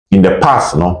in the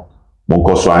past no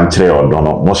monko so ankyere odo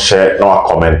no mo share no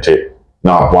comment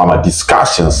na aboama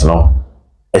discussions no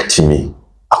etimi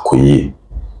akoyi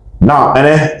now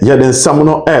yeden nsam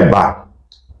no eba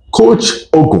coach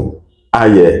Ogum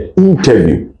aye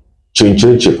interview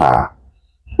chinchirichipa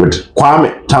with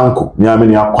Kwame Tanko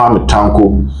nyameni ya Kwame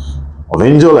Tanko of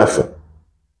Angel FM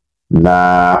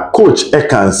na coach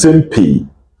ekan sempi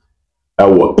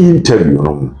awo interview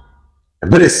no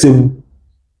very sim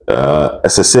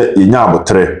SSA yenya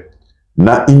abotre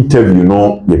na interview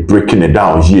no we breaking it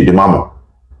down here the mama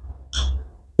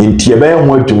inti ebe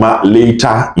ho adwuma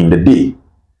later in the day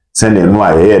send no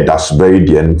aye that's very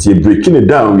dear inti breaking it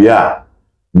down we are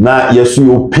na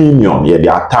yesu opinion ye the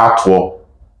attack for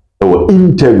our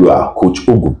interviewer coach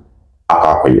Ogum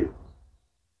akakoye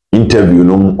interview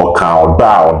no oka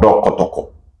odo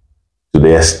kotoko to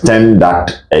the extent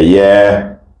that a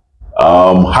year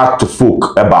had to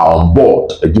folk about on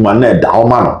board adwuma na da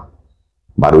homa no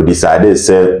but we decided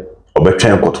say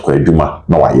obetwen kotoko adwuma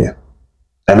na waye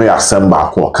eno ya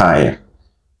semba ko kan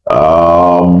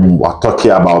we're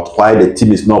talking about why the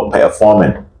team is not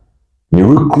performing the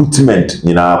recruitment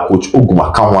na coach Ogum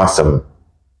aka ho asem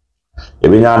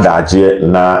ebenya daje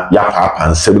na ya papa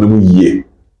nsem no yie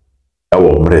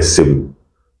ewo mresem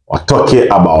we're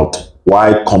talking about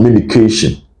why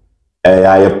communication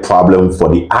a problem for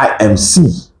the IMC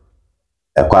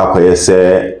ekwa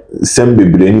say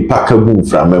sembebre ni pakabu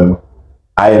framem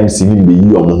IMC ni be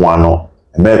yi omo ho ano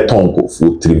me tonko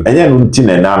fu trim enye no nti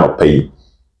na no pay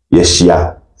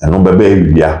yehia eno bebe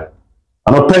awia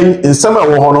ano pay nsem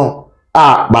ewo ho no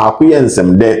ba ko ye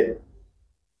nsem de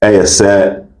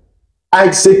say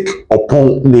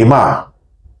Oppong Nema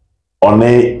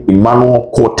one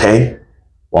Oppong Kotei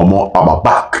omo aba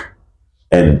back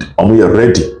and omo ye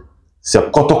ready se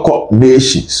Kotoko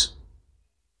nations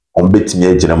on betimi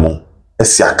agiremo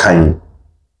esi akan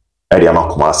area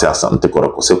makoma se Asante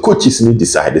Kotoko se coaches ni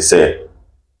decide say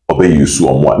obe use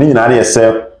omo ni nyina na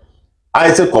say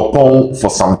Oppong for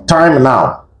some time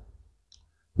now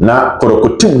na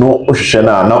Kotoko team no ohwehwe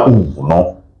na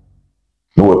no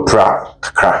we pra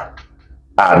kakra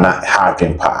na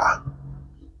happen pa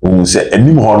say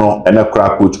enim ho no na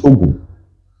kra coach Ogum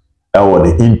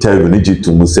the interview ni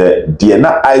jitu say de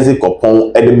na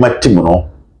Oppong e de matim no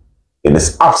in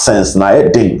his absence na e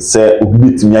den say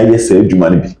obitimi aye say adwuma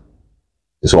ni bi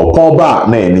so Oppong ba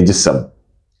na eni gisem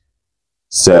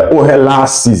say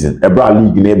last season ebra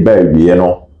league na ba wie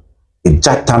no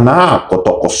ejata na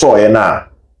Kotoko so ye na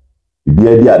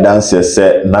bia di adanse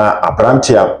say na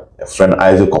abrantia friend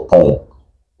Oppong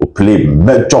who play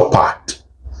major part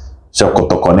so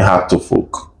Kotoko ni had to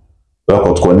folk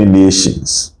Kotoko ni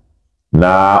nations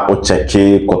na o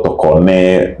cheke Kotoko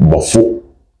ne bofo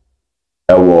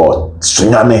ewo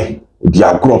sunyane di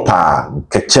agropa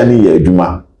kecheni ye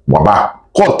adwuma waba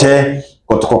kote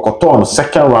Kotoko on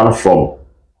second round from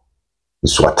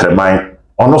Swatreman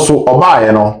ono so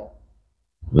obaye no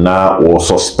na was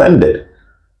suspended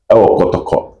ewo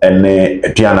Kotoko ene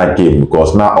aduana game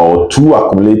because now all 2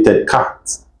 accumulated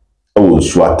cards ewo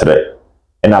Swatre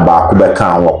ena ba ko be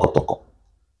kan wo Kotoko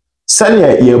sanya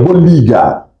ye bo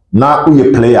liga na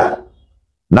uye player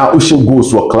na ushe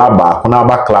goals wo club ba na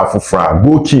ba club fofra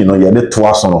goalkeeper no ye de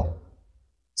toaso no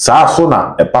sa so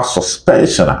na e pa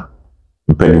suspension a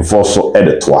mpenifo so e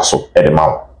de toaso e de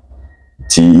mawo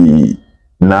ti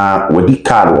na wadi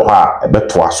card wo ha e be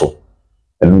toaso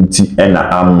enu ti ena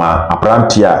ama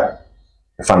aprantia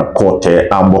e fa no Kotei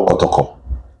ambo Kotoko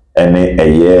ene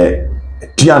eye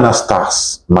Diana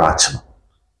Stars match no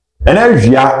ene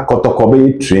wia Kotoko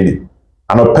be training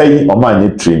ano pay o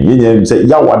man training yenye say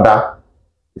yawada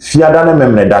fiada na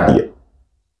memne dadie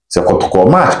se Kotoko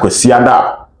match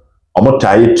kwesiada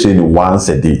omotaye training once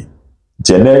a day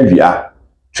January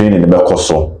training be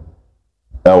koso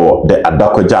ewo the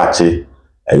adakwajache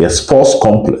sports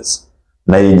complex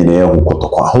na yenyine ehu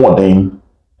Kotoko ahoden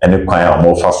ene kwan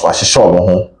omofa so ahihye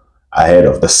omo ahead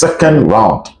of the second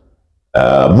round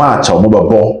match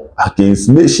omobabo against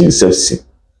Nations FC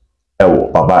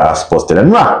ewo Baba Sports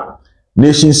Telenwa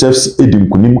Nations FC edim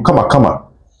kunim kama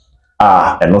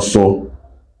and also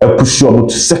a push on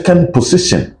to second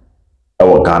position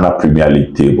our Ghana Premier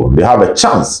League table. They have a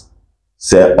chance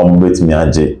say with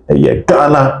Miaje a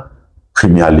Ghana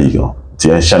Premier League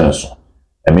so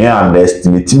and me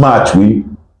underestimate match we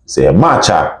say a match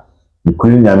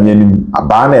including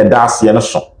abana das yen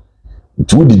so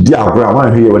to the diagram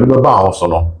one here when ba house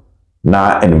no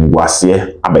na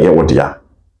enimguase abaye wodia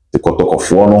the Kotoko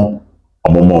fo no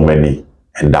omomo mani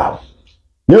and down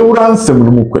you ran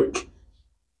some quick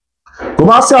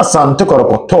Kumasi Asante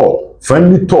Kotoko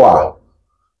friendly tour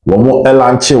womo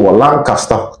elanche wo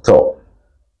Lancaster to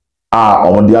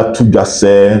on dia to just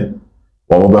say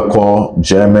what we call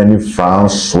Germany,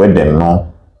 France, Sweden,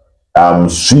 no,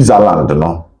 Switzerland,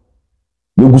 no.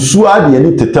 The Gusua the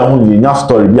any tete ho nya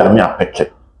story bi a me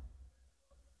apeke.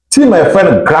 See my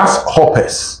friend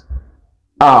grasshoppers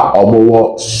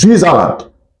obo Switzerland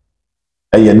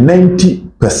a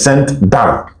 90%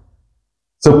 down.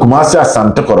 So Kumasi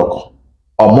Asante Kotoko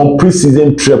omo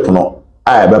pre-season trip no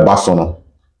a ebe baso no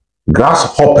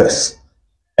grasshoppers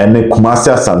and the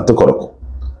Kumasi Asante Kotoko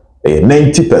a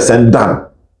 90% down.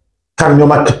 Kan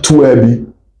nyoma ketua bi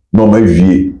no ma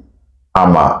wie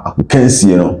ama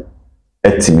akensie no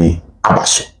etimi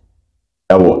abaso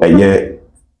ewo eye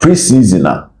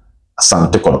pre-season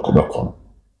Asante Kotoko beko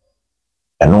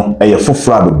eno eye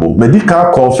fofra bebo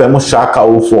medical confirm shaka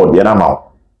o for the na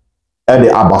e de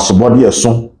abaso body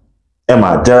eso e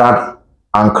ma Gerard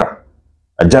Ankara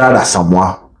Gerard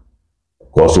Asamoah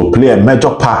also play a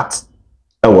major part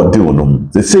e wo deal no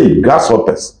they say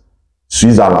grasshoppers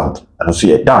Switzerland and so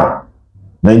ye down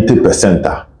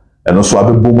 90% and also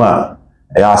abebuma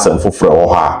e asem fofra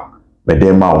wo ha me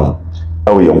dem ma wo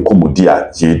e wo ye nkomodi a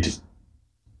jedi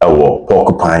e wo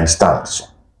porcupine stand so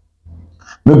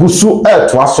megusu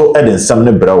to aso e de nsem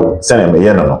ne brewo se na me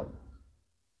ye no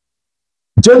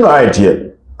January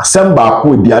die asem ba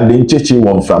ko di ade nchechi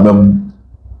won framam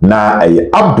na e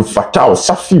Abdul Fatawu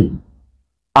Safiu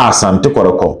Asante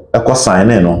Kotoko e ko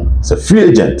sign no se free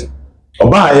agent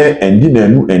oba ye endi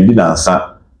nanu endi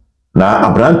nansa na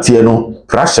abrantie no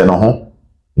pressure no ho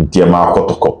ntie ma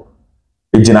Kotoko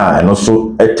ejina eno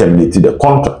so terminate the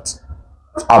contract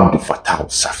of Abdul Fatawu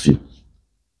Safiu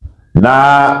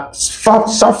na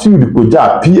Safiu di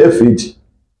koja PFH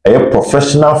a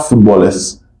Professional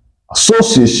Footballers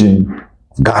Association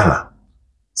of Ghana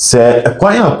se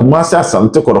ekwanya Kumasi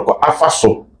Asante Kotoko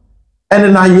afaso ene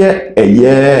na ye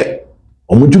eye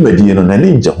omudwumadi no na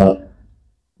ninje ho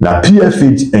na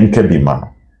PFH enkabi ma no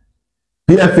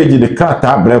PFH de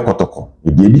krata bre Kotoko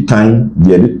e di kan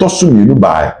de de tosu mienu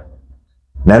bae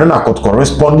na no na Kotoko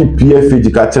responding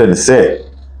PFH ka kire ne se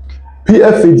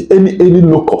PFH any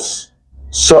locus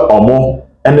so omo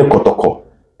ene Kotoko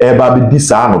e ba bi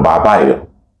disa no baba yo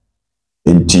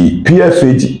nti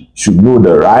PFH should know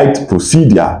the right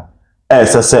procedure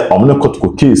as say omo ne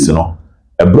Kotoko case no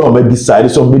e bro ma decide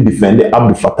so be defend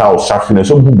Abdul Fatawu Safiu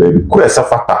so bu baby kura sa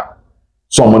fata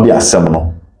so omo de asem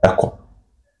no eko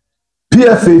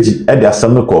PFH e de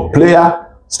asem no ko player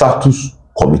status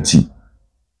committee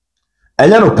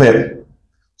enya no pe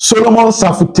Solomon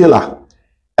Safutela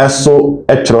eso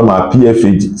e tro ma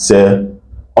PFH se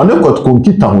one Kotoko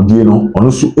nkita hodie no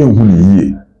ono so enhu ni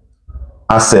yie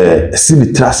ase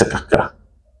silitra se kakra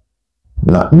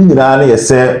na nyina na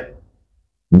yese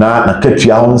na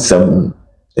katua ho nsem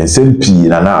pii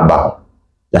na aba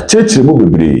ya chechire mo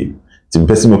bebre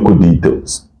timpese me ko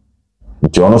details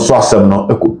nti ono so asem no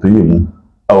ekopie mu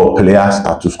our player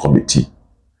status committee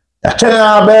ya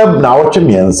chena be na woche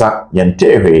miensa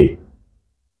yentehwe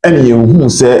ene yehu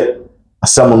se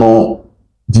asem no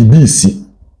DBC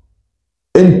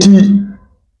enti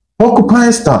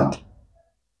occupy stand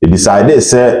they decided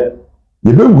say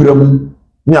ye be wuram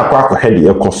ni akwa hede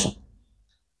yekoso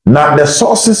na the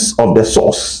sources of the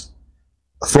source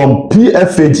from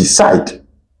PFH side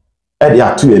e dey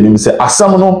atu enim say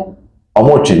asam no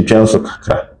omo twentwen so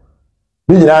kakra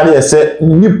bi nyina dey say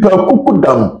nipa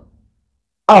kukudam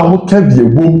a mo ka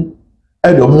biegum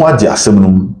e do mo age asam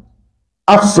no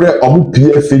afre omo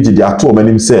PFH dey atu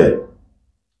omanim say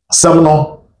asam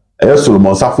no e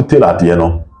Solomon Safutela de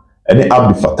no ene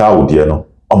Abdul Fatawu de no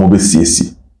omo be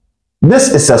siesi.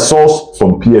 This is a source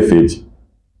from PFH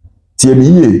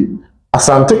tiemiye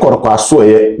Asante Kotoko aso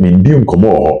ye mindi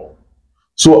nkomo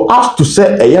so as to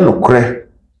say eye no kre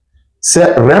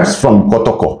say reps from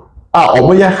Kotoko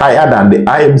omoye higher than the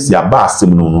IMC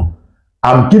abasim no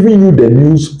I'm giving you the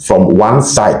news from one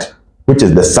side which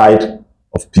is the side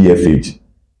of PFH.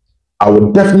 I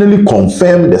will definitely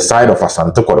confirm the side of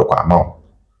Asante Kotoko amount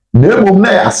nemo na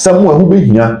asem wa hu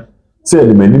behia say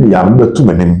the manim ya mbetu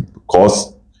manim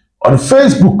because on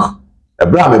Facebook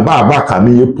ebra me ba ka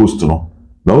me post no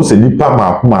no say nipa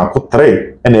ma ko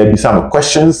 3 and e bisa me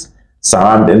questions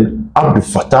surrounding Abdul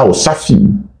Fatawu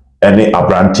Safiu and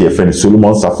Abrantie friend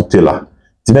Solomon Safutela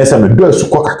tina say me do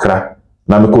asukọ kakra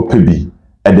na me ko pebi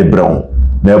e de brown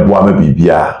na eboa ma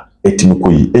bibia etimi ko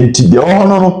yi enti de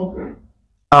ono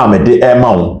no me de e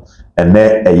ma wo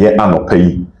ene eye anopa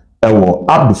yi e wo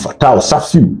Abdul Fatawu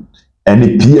Safiu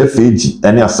ene PFH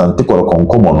ene Asante Kotoko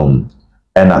nkomo no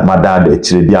ena madada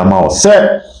chire di ama o se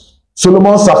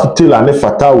Solomon Safutela ne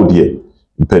Fatawu de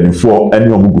mpanifo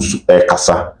ene omugusu e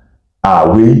kasa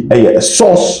we a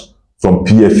source from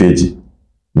PFH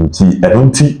nti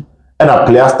enunti and a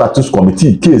player status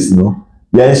committee case no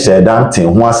yen share danten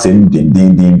ho asem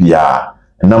din bia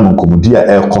na monkomudi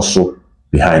a ekoso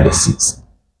behind the scenes.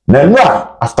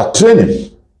 Now after training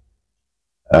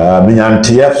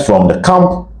Minyantiye from the camp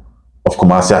of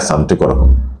Kumasi Asante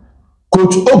Kotoko.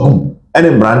 Coach Ogum and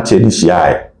Mrantie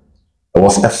Nishiai. It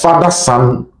was a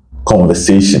father-son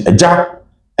conversation. A jack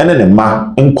and then a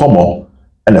man in common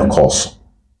and a course.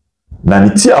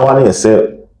 Naniti awani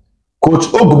say Coach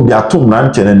Ogum dia to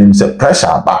Mrantie and him say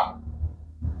pressure back.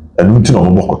 And we no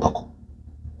more Kotoko.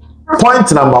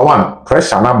 Point number 1,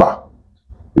 pressure number.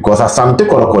 Because Asante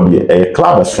Kotoko a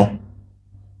club so.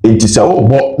 It is a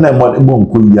bo na mo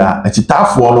nko ya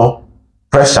achitafo no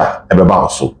pressure ebeba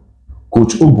so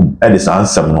coach Ogum e dey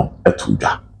ansem no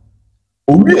etuja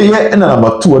obi ye na number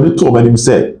 2 ode to obanim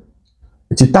say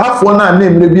achitafo na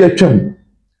emre bi atwam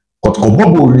Kotoko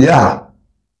bobo wi a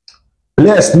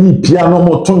players ni pia no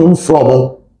mo to no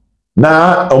from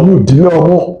na omu dile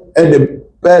omu e the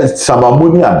best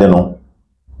samamoni ade no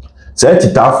say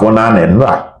achitafo na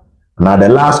enra na the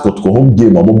last Kotoko home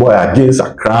game omo boy against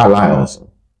Accra Lions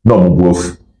no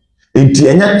mbuofu enti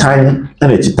enye tan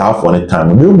na chitafo ne tan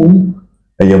no mum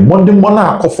eye monde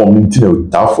mona akofom nti na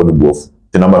chitafo ne buofu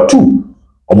the number 2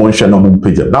 omo nhwe no mum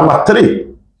page number 3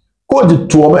 coach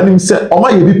to omanim se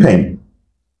oma ye bi pen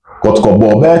Kotoko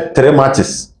bo be 3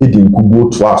 matches edi nkugo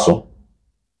to aso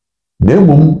na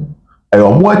mum eye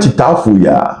omo chitafo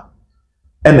ya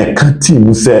ene ka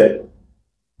team se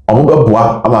omo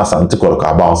beboa ama Asante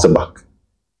Kotoko bounce back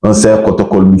on se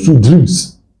Kotoko lusu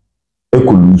dreams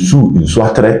ekolusu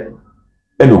insuatre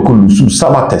enokolusu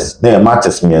samates na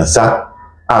matches miensa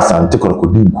Asante Kotoko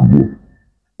din kubo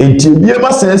enti ebie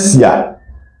ma sensia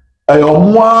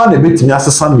ayomwa na betimi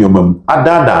asesa nyomam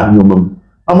adada nyomam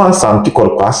ama Asante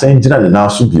Kotoko asenjina ne na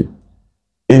so bi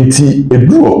enti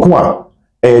edu okun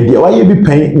a de waye bi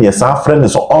pen ne sa frene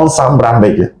so onsa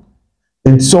brambege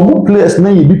enti so mo players na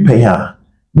ye bi pen a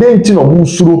denti no mo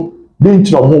suro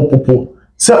denti no mo popo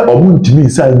se omo ntimi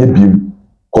nsa ne bi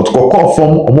Kotoko call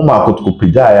from omoma Kotoko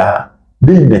pejaya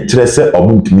dey ne kire se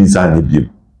omuntimi zan biem.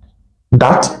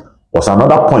 That was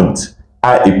another point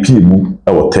I appeal mu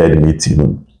e wo third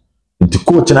meeting. The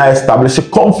coach na establish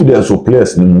confidence of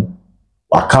players ni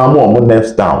wakamo omo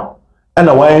next down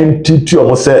and when teach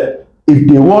omo say if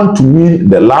they want to win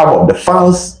the love of the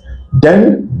fans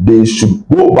then they should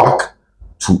go back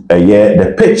to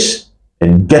the pitch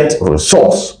and get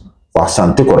results for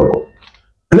Asante Kotoko.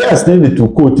 Players need to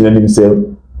coach themselves.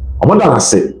 Omoda na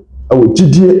se e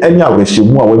gidie enya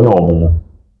awehemu a wanya omo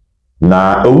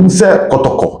na ehunse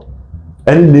Kotoko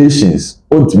any nations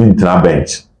ontimi ntina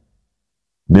bench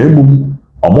na emum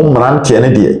omo mrantie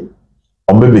ne de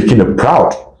omo making it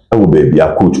proud e wo baby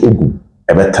a coach Ogum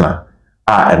e betena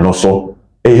a eno so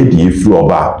e di efi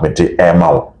oba mete e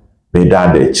mawo be da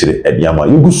da chire e dia ma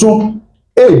yuguso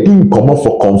e di komo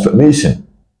for confirmation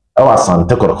e wa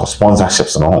Asante Kotoko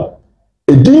sponsorships no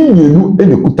e di yenu e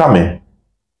nekuta me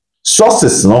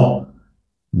sources no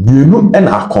yenu and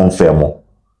a confirm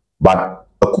but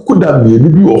akukuda mienu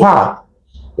bi wo ha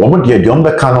wo mo de on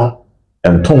be kano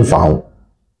and ton fa ho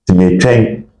to me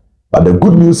train but the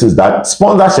good news is that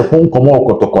sponsorship on komo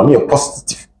Kotoko ne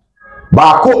positive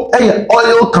baako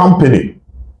oil company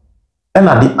and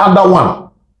the other one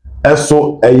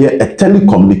also a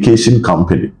telecommunication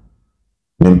company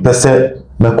mpese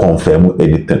me confirm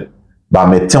anything ba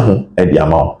me te ho e di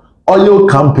ama oil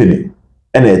company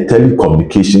and a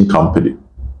telecommunication company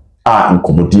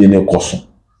nkomodie ne koso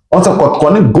once Kotoko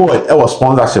ne go e was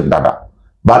sponsorship dada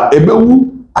but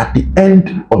ebewu at the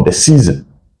end of the season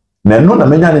na no na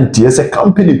menya ntie se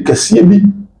company kese bi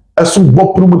eso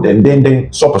boprum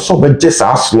den so be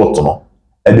jesa slot no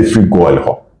e the free goal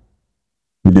ho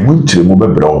we dey munchire mo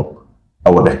bebro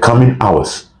our the coming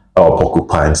hours our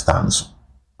occupying stands.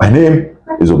 My name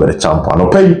is Obere Champion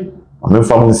opay am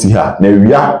fam si ha na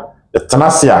wia the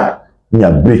tenasia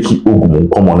nya breaki Ogum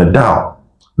komo ne down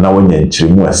na wonya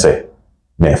nchiremu ese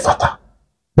na efata.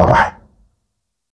 Bye bye.